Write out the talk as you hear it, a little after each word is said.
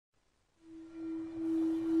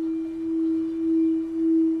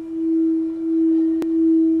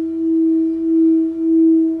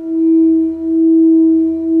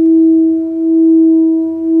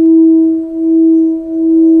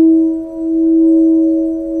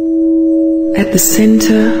At the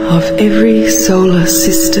center of every solar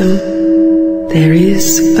system, there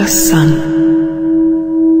is a sun,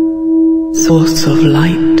 source of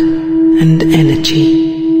light and energy,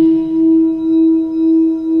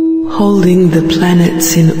 holding the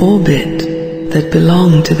planets in orbit that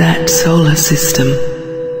belong to that solar system.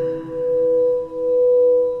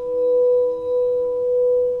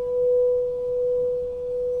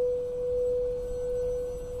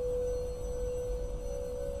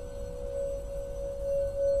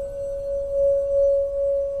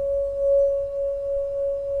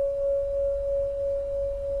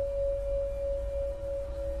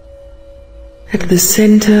 At the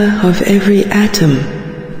center of every atom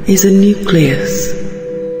is a nucleus,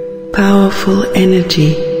 powerful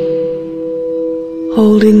energy,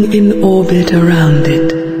 holding in orbit around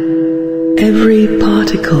it every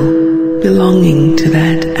particle belonging to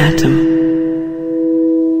that atom.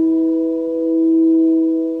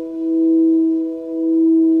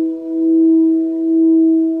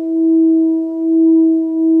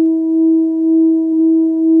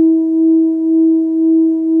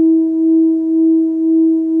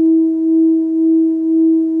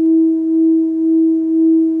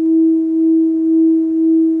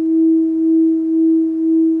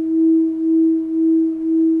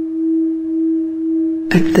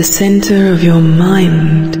 At the center of your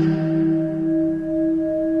mind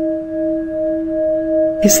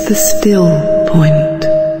is the still point.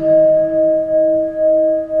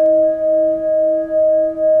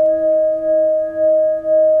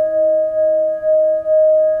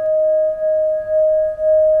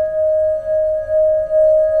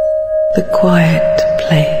 The quiet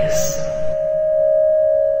place.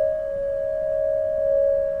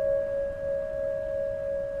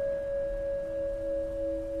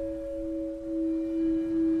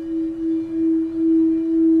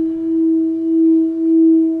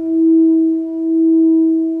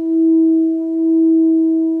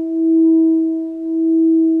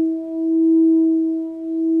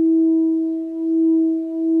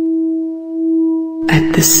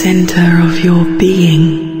 At the center of your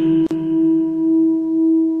being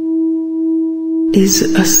is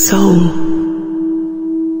a soul,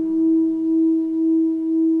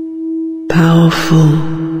 powerful,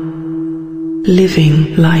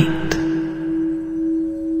 living light,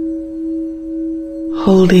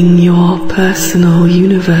 holding your personal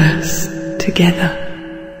universe together.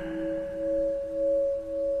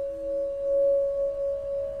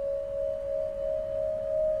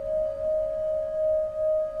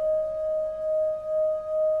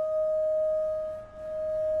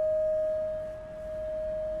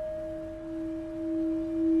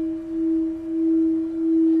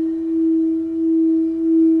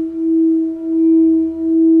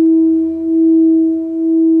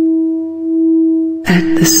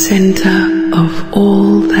 At the center of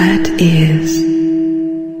all that is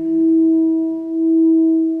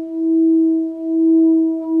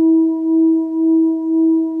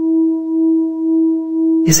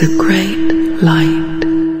a great light.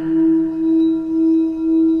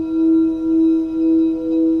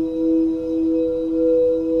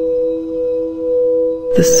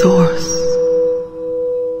 The source.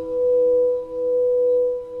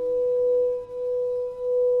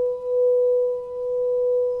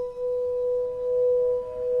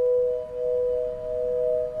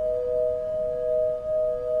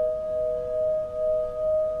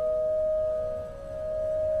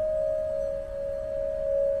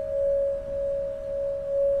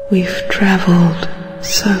 We've traveled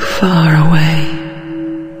so far away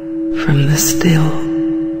from the still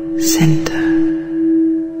center.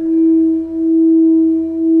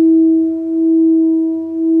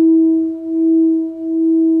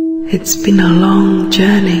 It's been a long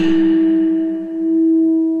journey.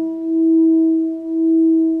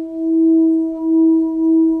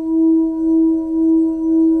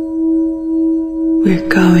 We're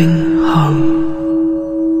going